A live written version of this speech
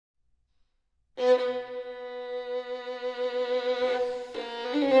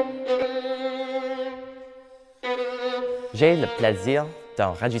J'ai le plaisir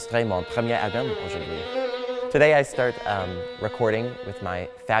d'enregistrer mon premier album aujourd'hui. Today I start recording with my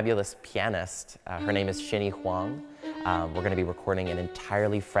fabulous pianist. Her name is Hsin-I Huang. We're going to be recording an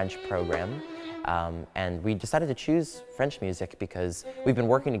entirely French program. And we decided to choose French music because we've been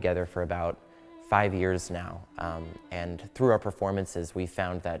working together for about 5 years now. And through our performances, we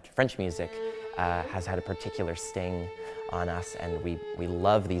found that French music has had a particular sting on us, and we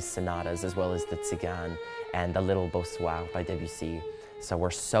love these sonatas as well as the Tzigane and the Little Beau Soir by Debussy. So we're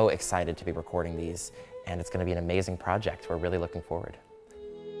so excited to be recording these, and it's going to be an amazing project. We're really looking forward.